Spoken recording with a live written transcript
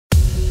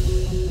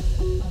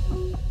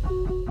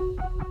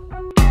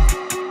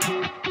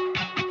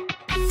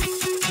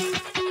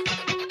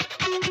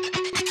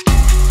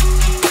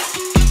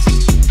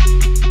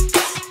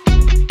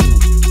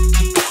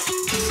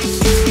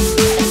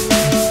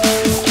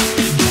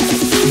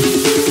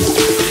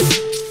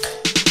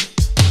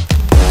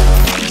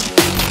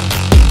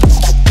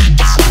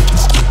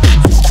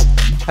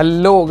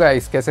Hello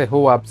guys, कैसे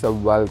हो आप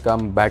सब।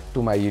 Welcome back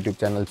to my YouTube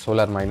channel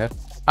solar minor.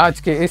 आज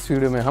के इस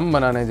वीडियो में हम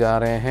बनाने जा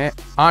रहे हैं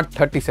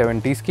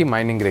 83070s की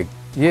माइनिंग रिग।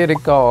 ये रिग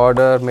का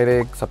ऑर्डर मेरे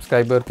एक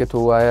सब्सक्राइबर के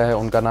थ्रू आया है,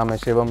 उनका नाम है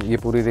शिवम। ये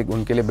पूरी रिग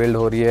उनके लिए बिल्ड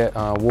हो रही है।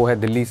 वो है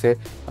दिल्ली से।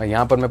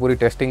 यहाँ पर मैं पूरी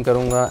टेस्टिंग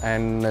करूँगा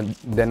एंड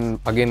देन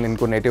अगेन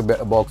इनको नेटिव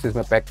बॉक्सेस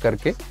में पैक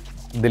करके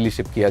दिल्ली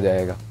शिप किया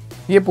जाएगा।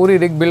 ये पूरी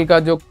रिग बिल्ड का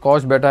जो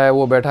कॉस्ट बैठा है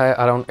वो बैठा है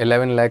अराउंड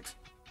 11 lakhs।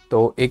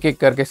 तो एक एक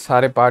करके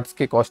सारे पार्ट्स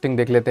की कॉस्टिंग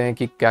देख लेते हैं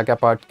कि क्या क्या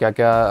पार्ट क्या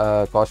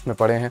क्या कॉस्ट में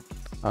पड़े हैं।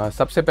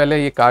 सबसे पहले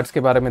ये कार्ड्स के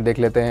बारे में देख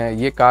लेते हैं।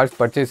 ये कार्ड्स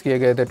परचेज़ किए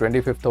गए थे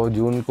 25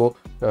 जून को।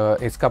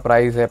 इसका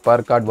प्राइस है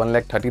पर कार्ड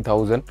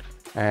 1,30,000।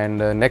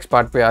 एंड नेक्स्ट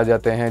पार्ट पे आ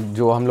जाते हैं।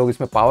 जो हम लोग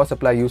इसमें पावर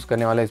सप्लाई यूज़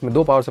करने वाले हैं, इसमें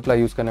 2 पावर सप्लाई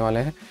यूज़ करने वाले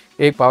हैं।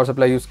 एक पावर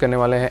सप्लाई यूज़ करने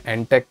वाले हैं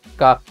एंटेक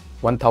का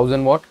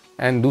 1000 वाट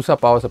एंड दूसरा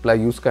पावर सप्लाई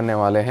यूज़ करने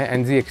वाले हैं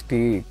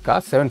NZXT का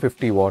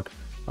 750 वाट।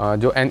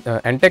 जो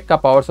एंटेक का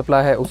पावर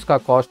सप्लाई है उसका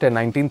कॉस्ट है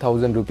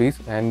 19,000 रुपीज़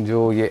एंड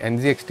जो ये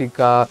NZXT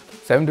का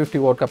 750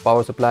 वाट का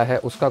पावर सप्लाई है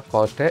उसका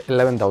कॉस्ट है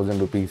 11,000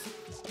 रुपीज़।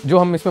 जो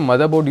हम इसमें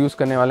मदरबोर्ड यूज़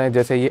करने वाले हैं,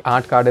 जैसे ये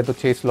 8 कार्ड है तो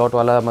 6 स्लॉट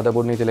वाला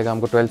मदरबोर्ड नहीं चलेगा,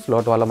 हमको 12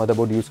 स्लॉट वाला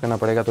मदरबोर्ड यूज़ करना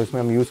पड़ेगा। तो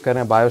इसमें हम यूज़ कर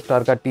रहे हैं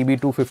बायोस्टार का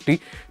TB250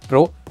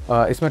 प्रो।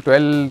 इसमें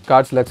 12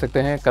 कार्ड्स लग सकते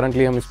हैं।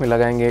 करंटली हम इसमें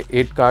लगाएंगे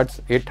 8 कार्ड्स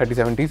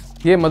 83070s।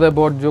 ये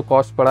मदरबोर्ड जो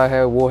कॉस्ट पड़ा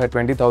है वो है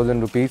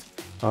 20,000 रुपीज़।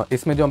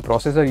 इसमें जो हम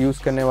प्रोसेसर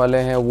यूज़ करने वाले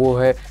हैं वो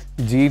है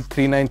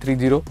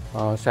G3930।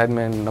 शायद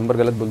मैं नंबर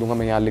गलत बोल दूंगा,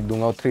 मैं यहाँ लिख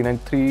दूंगा।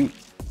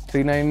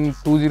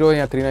 3920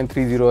 या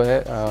 3930 है,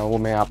 वो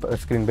मैं आप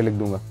स्क्रीन पे लिख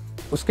दूंगा।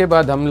 उसके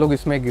बाद हम लोग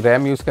इसमें एक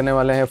रैम यूज़ करने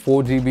वाले हैं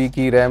 4 GB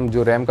की रैम।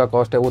 जो रैम का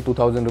कॉस्ट है वो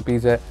 2,000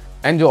 रुपीज़ है।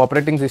 एंड जो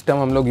ऑपरेटिंग सिस्टम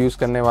हम लोग यूज़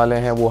करने वाले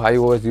हैं वो हाई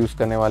ओएस यूज़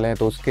करने वाले हैं।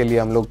 तो उसके लिए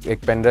हम लोग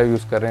एक पेन ड्राइव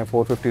यूज़ कर रहे हैं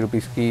 450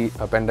 रुपीज़ की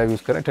पेन ड्राइव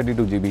यूज़ कर रहे हैं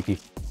 32 GB की।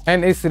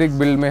 एंड इस रिग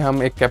बिल्ड में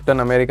हम एक कैप्टन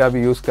अमेरिका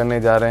भी यूज़ करने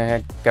जा रहे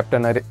हैं।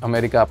 कैप्टन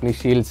अमेरिका अपनी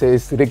शील्ड से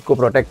इस रिग को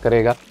प्रोटेक्ट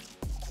करेगा।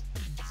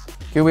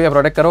 क्यों भैया,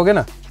 प्रोटेक्ट करोगे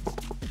ना?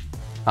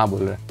 हाँ बोल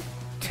रहे हैं।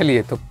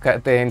 चलिए तो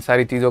करते हैं इन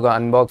सारी चीज़ों का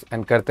अनबॉक्स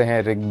एंड करते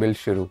हैं रिग बिल्ड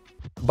शुरू।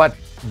 But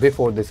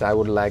before this I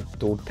would like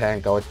to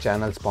thank our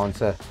channel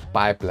sponsor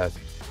pi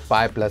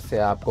plus से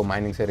आपको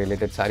माइनिंग से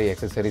रिलेटेड सारी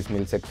एक्सेसरीज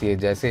मिल सकती है,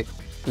 जैसे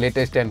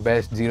latest and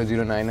best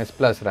 009S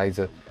plus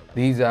riser.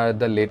 These are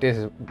the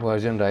latest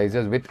version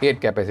risers with 8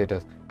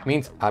 capacitors.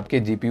 Means आपके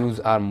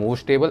GPUs are more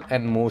stable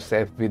and more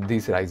safe with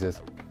these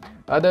risers.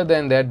 Other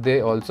than that, they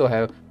also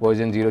have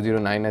version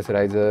 009S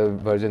riser,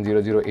 version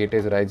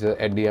 008S riser,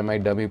 HDMI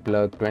dummy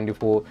plug,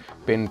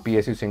 24-pin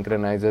PSU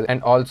synchronizers,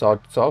 and all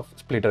sorts of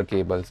splitter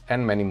cables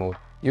and many more.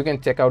 You can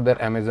check out their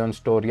Amazon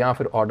store या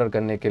फिर order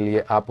करने के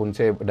लिए आप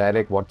उनसे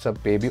direct WhatsApp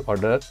पे भी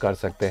order कर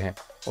सकते हैं।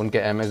 उनके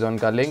Amazon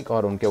का लिंक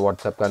और उनके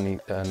व्हाट्सएप का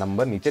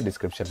नंबर नीचे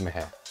डिस्क्रिप्शन में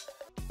है।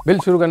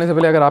 बिल्ड शुरू करने से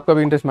पहले अगर आपका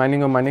भी इंटरेस्ट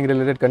माइनिंग और माइनिंग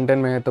रिलेटेड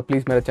कंटेंट में है तो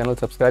प्लीज़ मेरा चैनल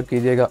सब्सक्राइब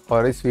कीजिएगा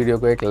और इस वीडियो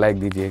को एक लाइक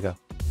दीजिएगा।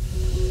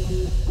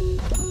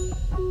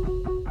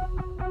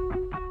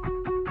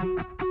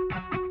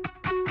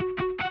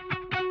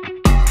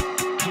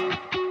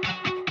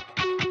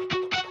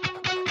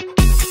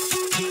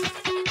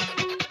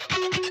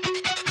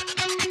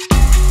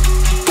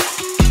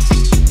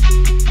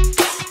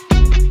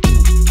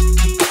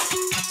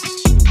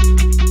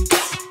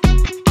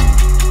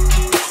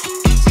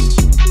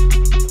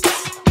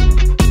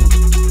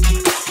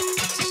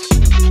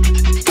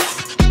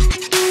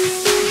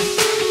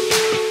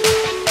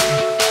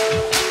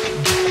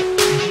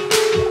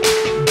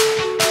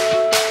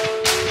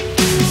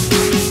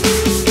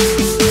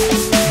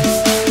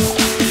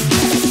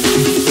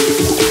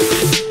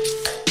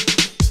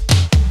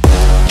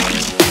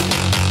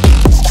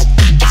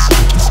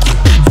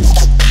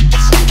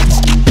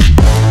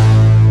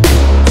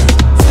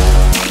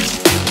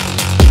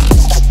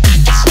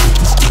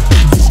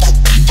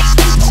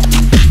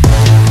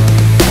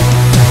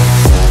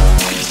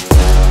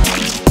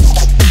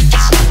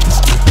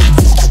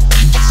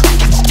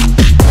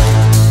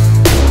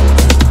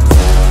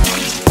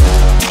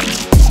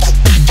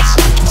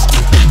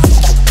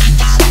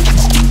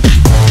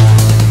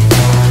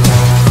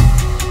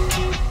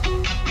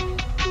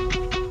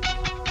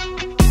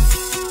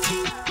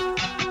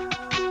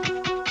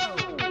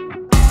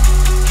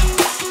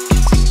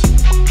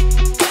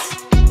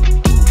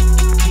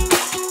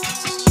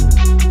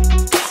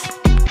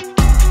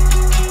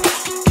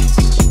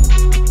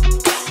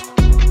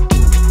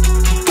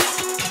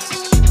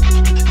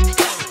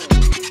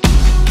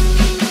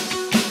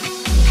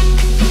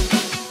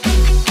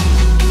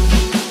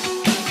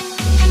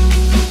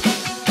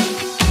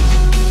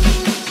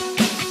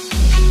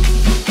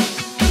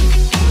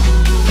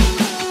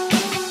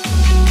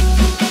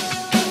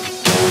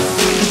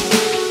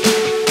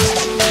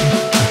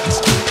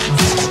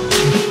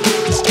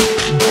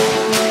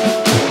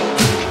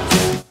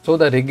 So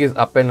the rig is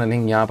up and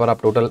running. यहाँ पर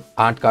आप टोटल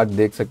 8 कार्ड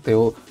देख सकते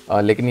हो,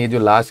 लेकिन ये जो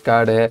लास्ट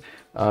कार्ड है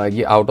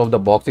ये आउट ऑफ द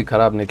बॉक्स ही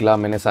ख़राब निकला।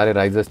 मैंने सारे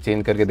राइजर्स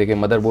चेंज करके देखे,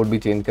 मदरबोर्ड भी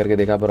चेंज करके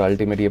देखा, पर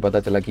अल्टीमेट ये पता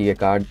चला कि ये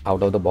card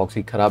out of the box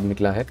ही ख़राब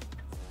निकला है।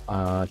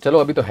 चलो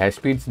अभी तो हैश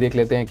स्पीड्स देख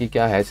लेते हैं कि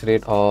क्या हैश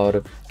रेट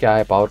और क्या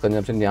है पावर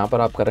कंजम्पशन। यहाँ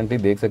पर आप करंटली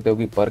देख सकते हो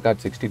कि पर कार्ड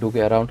 62 के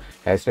अराउंड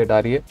हैश रेट आ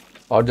रही है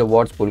और जो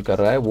वॉट्स पुल कर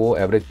रहा है वो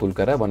एवरेज पुल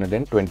कर रहा है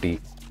 120।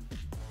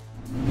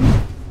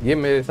 ये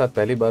मेरे साथ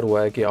पहली बार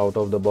हुआ है कि आउट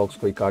ऑफ द बॉक्स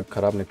कोई कार्ड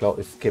ख़राब निकला हो।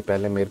 इसके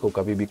पहले मेरे को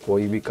कभी भी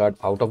कोई भी card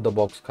out of the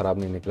box ख़राब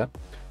नहीं निकला।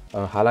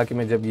 हालांकि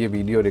मैं जब ये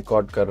वीडियो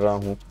रिकॉर्ड कर रहा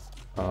हूँ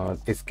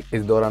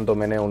इस दौरान तो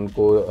मैंने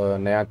उनको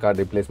नया कार्ड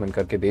रिप्लेसमेंट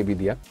करके दे भी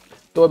दिया।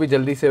 तो अभी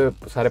जल्दी से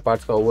सारे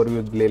पार्ट्स का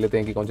ओवरव्यू ले लेते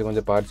हैं कि कौन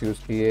से पार्ट्स यूज़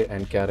किए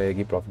एंड क्या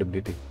रहेगी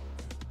प्रॉफिटेबिलिटी।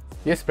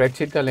 ये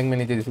स्प्रेडशीट का लिंक मैं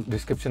नीचे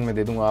डिस्क्रिप्शन में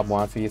दे दूंगा, आप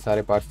वहाँ से ये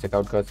सारे पार्ट्स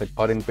चेकआउट कर सकते,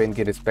 और इन पे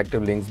इनके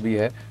रिस्पेक्टिव लिंक्स भी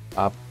है,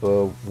 आप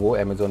वो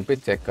अमेज़ोन पे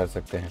चेक कर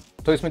सकते हैं।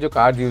 तो इसमें जो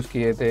कार्ड यूज़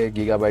किए थे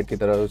गीगाबाइट की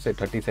तरफ से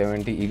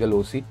 3070 ईगल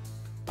ओसी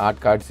 8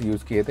 कार्ड्स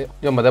यूज़ किए थे।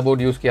 जो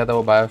मदरबोर्ड यूज़ किया था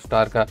वो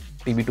बायोस्टार का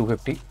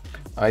TB250।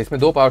 इसमें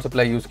 2 पावर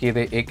सप्लाई यूज़ किए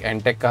थे, एक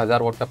एंटेक का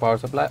 1000 वाट का पावर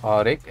सप्लाई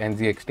और एक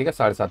NZXT का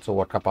 750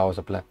 वाट का पावर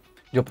सप्लाई।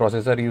 जो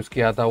प्रोसेसर यूज़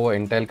किया था वो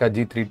इंटेल का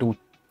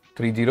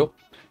G3230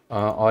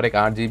 और एक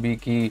 8 GB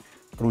की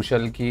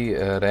क्रूशल की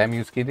रैम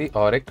यूज़ की थी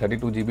और एक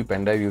 32 GB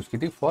पेन ड्राइव यूज़ की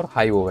थी फॉर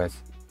हाई ओएस।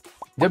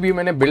 जब ये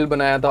मैंने बिल्ड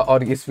बनाया था,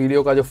 और इस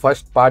वीडियो का जो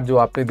फर्स्ट पार्ट जो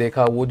आपने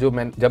देखा वो जब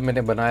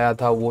मैंने बनाया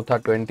था वो था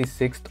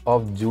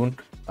 26 जून।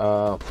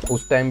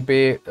 उस टाइम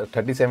पे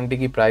 3070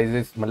 की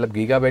प्राइजेस, मतलब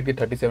गीगाबाइट की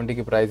 3070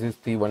 की प्राइजेस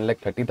थी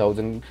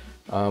 1,30,000।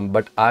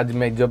 बट आज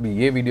मैं जब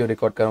ये वीडियो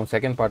रिकॉर्ड कर रहा हूँ,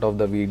 second part of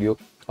the video,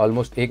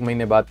 almost 1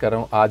 महीने बाद कर रहा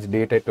हूँ। आज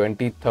डेट है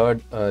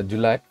 23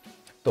 जुलाई।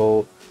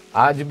 तो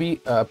आज भी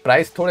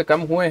प्राइस थोड़े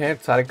कम हुए हैं,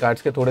 सारे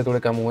कार्ड्स के थोड़े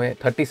कम हुए हैं।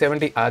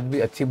 3070 आज भी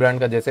अच्छी ब्रांड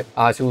का, जैसे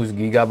आसूस,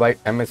 गीगाबाइट,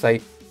 MSI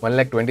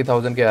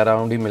 1,20,000 के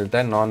अराउंड ही मिलता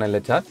है नॉन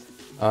LHR।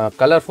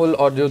 कलरफुल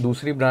और जो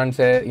दूसरी ब्रांड्स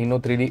है इनो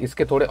 3D,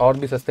 इसके थोड़े और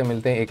भी सस्ते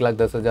मिलते हैं,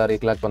 1,10,000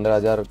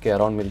 1,15,000 के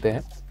अराउंड मिलते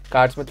हैं।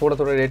 कार्ड्स में थोड़ा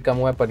रेट कम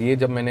हुआ है। पर ये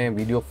जब मैंने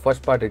वीडियो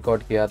फर्स्ट पार्ट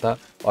रिकॉर्ड किया था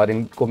और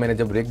इनको मैंने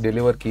जब रिग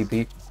डिलीवर की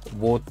थी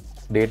वो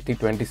डेट थी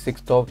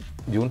 26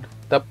 जून,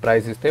 तब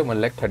प्राइसेस थे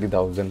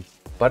 1,30,000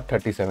 पर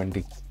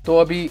 3070। तो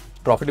अभी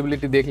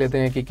प्रॉफिटेबिलिटी देख लेते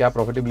हैं कि क्या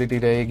प्रॉफिटेबिलिटी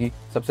रहेगी।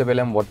 सबसे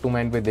पहले हम व्हाट टू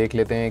माइन पे देख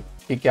लेते हैं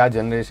कि क्या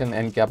जनरेशन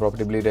एंड क्या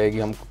प्रॉफिटेबिलिटी रहेगी,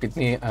 हमको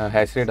कितनी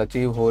हैश रेट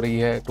अचीव हो रही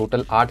है।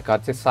 टोटल 8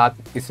 कार्ड से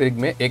 7 इस रिग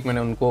में, एक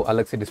मैंने उनको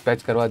अलग से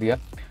डिस्पैच करवा दिया।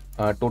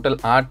 टोटल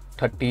 8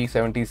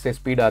 3070 से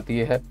स्पीड आती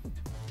है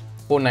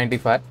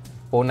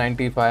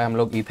 495 हम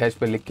लोग ईथैश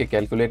पे लिख के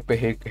कैलकुलेट पे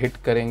हिट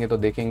करेंगे तो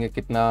देखेंगे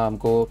कितना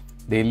हमको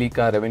डेली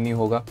का रेवेन्यू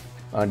होगा।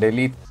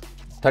 डेली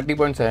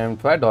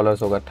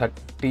 $30.75 होगा।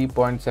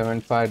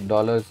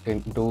 $30.75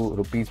 इंटू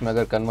रुपीज़ में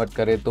अगर कन्वर्ट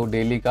करें तो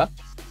डेली का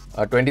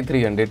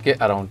 2300 के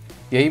अराउंड,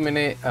 यही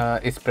मैंने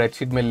इस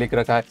स्प्रेडशीट में लिख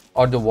रखा है।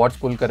 और जो वॉट्स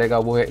पुल करेगा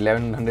वो है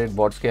 1100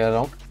 वॉट्स के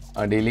अराउंड।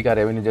 डेली का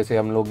रेवेन्यू जैसे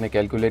हम लोग ने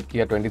कैलकुलेट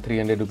किया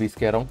 2300 रुपीज़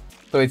के अराउंड,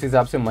 तो इस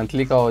हिसाब से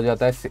मंथली का हो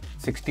जाता है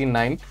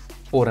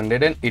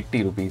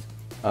 69,480 रुपीज़।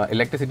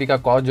 इलेक्ट्रिसिटी का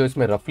कॉस्ट जो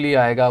इसमें रफली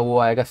आएगा वो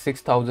आएगा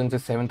 6,000 से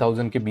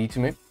 7,000 के बीच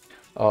में,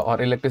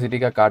 और इलेक्ट्रिसिटी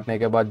का काटने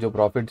के बाद जो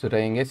प्रॉफिट्स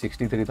रहेंगे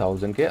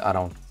 63,000 के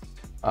अराउंड।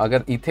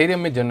 अगर इथेरियम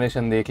में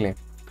जनरेशन देख लें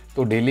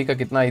तो डेली का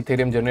कितना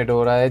इथेरियम जनरेट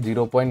हो रहा है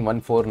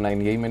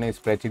 0.149, यही मैंने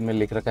स्प्रेडशीट में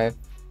लिख रखा है।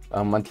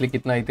 मंथली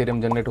कितना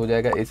इथेरियम जनरेट हो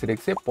जाएगा इस रिग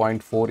से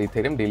 0.4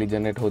 इथेरियम डेली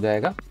जनरेट हो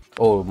जाएगा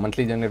और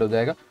मंथली जनरेट हो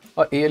जाएगा,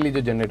 और ईयरली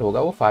जो जनरेट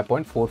होगा वो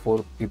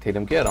 5.44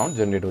 इथेरियम के अराउंड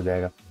जनरेट हो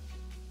जाएगा।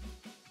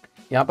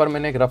 यहाँ पर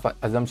मैंने एक रफ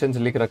अजम्पशंस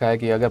लिख रखा है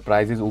कि अगर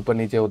प्राइजेस ऊपर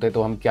नीचे होते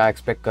तो हम क्या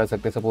एक्सपेक्ट कर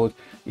सकते हैं। सपोज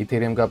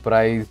इथेरियम का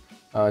प्राइस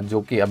जो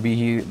कि अभी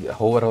ही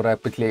होवर हो रहा है,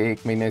 पिछले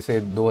 1 महीने से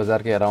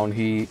 2,000 के अराउंड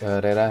ही रह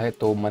रहा है,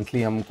 तो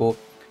मंथली हमको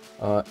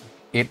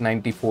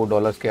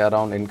 $894 के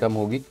अराउंड इनकम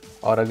होगी।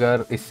 और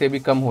अगर इससे भी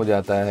कम हो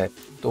जाता है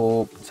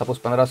तो सपोज़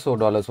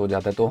 $1,500 हो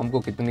जाता है तो हमको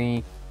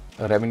कितनी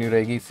रेवेन्यू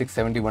रहेगी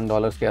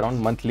 $671 के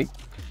अराउंड मंथली।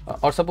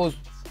 और सपोज़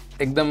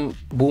एकदम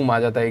बूम आ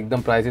जाता है,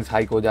 एकदम प्राइसेस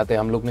हाइक हो जाते हैं,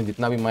 हम लोग ने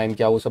जितना भी माइन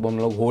किया वो सब हम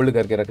लोग होल्ड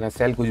करके रख रहे हैं,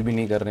 सेल कुछ भी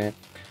नहीं कर रहे हैं,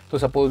 तो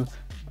सपोज़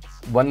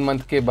 1 मंथ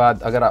के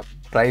बाद अगर आप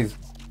प्राइस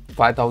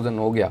 5,000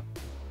 हो गया,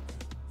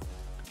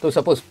 तो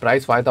सपोज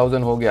प्राइस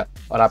 5,000 हो गया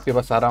और आपके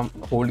पास सारा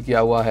होल्ड किया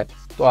हुआ है,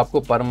 तो आपको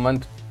पर मंथ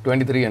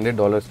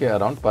 $2,300 के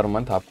अराउंड पर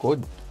मंथ आपको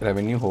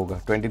रेवेन्यू होगा।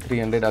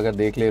 2,300 अगर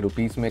देख ले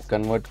रुपीस में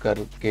कन्वर्ट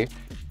करके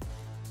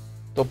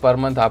तो पर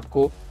मंथ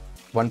आपको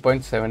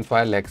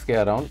 1.75 लाख के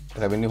अराउंड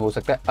रेवेन्यू हो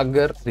सकता है,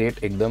 अगर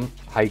रेट एकदम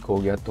हाइक हो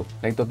गया तो।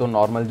 नहीं तो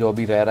नॉर्मल जो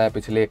अभी रह रहा है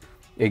पिछले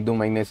 1-2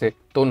 महीने से,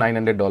 तो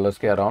 $900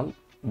 के अराउंड,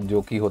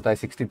 जो कि होता है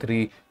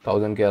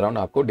 63,000 के अराउंड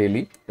आपको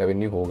डेली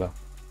रेवेन्यू होगा,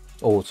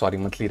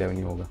 मंथली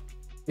रेवेन्यू होगा।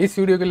 इस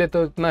वीडियो के लिए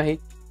तो इतना ही,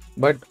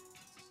 बट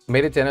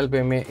मेरे चैनल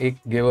पे मैं एक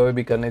गिव अवे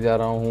भी करने जा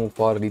रहा हूँ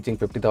फॉर रीचिंग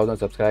 50,000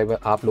 सब्सक्राइबर।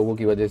 आप लोगों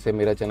की वजह से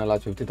मेरा चैनल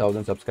आज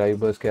 50,000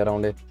 सब्सक्राइबर्स के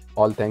अराउंड है,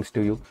 ऑल थैंक्स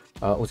टू यू।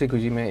 उसी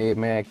खुशी में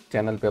मैं एक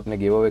चैनल पे अपने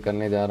गिव अवे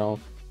करने जा रहा हूँ।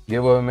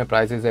 गिव अवे में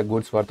प्राइसेस है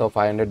goods worth of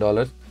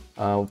 $500।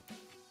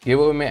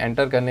 Give away में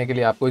एंटर करने के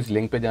लिए आपको इस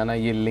लिंक पे जाना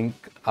है, ये लिंक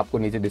आपको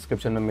नीचे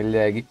डिस्क्रिप्शन में मिल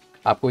जाएगी।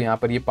 आपको यहाँ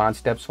पर ये 5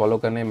 स्टेप्स फॉलो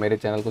करने हैं, मेरे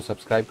चैनल को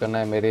सब्सक्राइब करना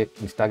है, मेरे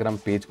इंस्टाग्राम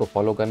पेज को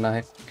फॉलो करना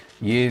है,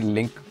 ये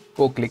लिंक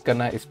को क्लिक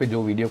करना है, इस पर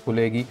जो वीडियो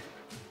खुलेगी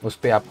उस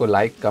पर आपको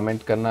लाइक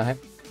कमेंट करना है,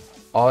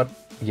 और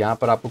यहाँ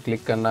पर आपको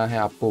क्लिक करना है,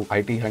 आपको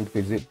IT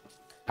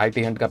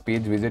हंट का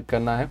पेज विजिट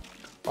करना है,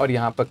 और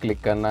यहाँ पर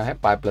क्लिक करना है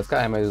पाई प्लस का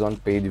अमेज़ॉन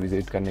पेज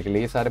विजिट करने के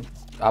लिए। ये सारे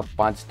आप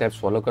 5 स्टेप्स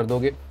फॉलो कर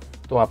दोगे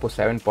तो आपको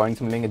 7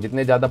 पॉइंट्स मिलेंगे।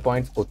 जितने ज़्यादा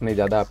पॉइंट्स उतने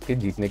ज़्यादा आपके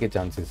जीतने के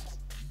चांसेस।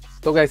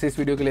 तो गाइस इस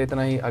वीडियो के लिए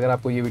इतना ही। अगर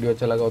आपको ये वीडियो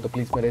अच्छा लगा हो तो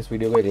प्लीज़ मेरे इस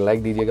वीडियो को एक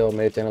लाइक दीजिएगा और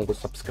मेरे चैनल को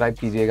सब्सक्राइब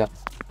कीजिएगा।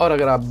 और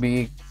अगर आप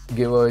भी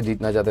गिव अवे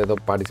जीतना चाहते हैं तो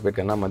पार्टिसिपेट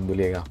करना मत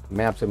भूलिएगा।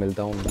 मैं आपसे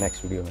मिलता हूँ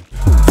नेक्स्ट वीडियो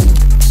में।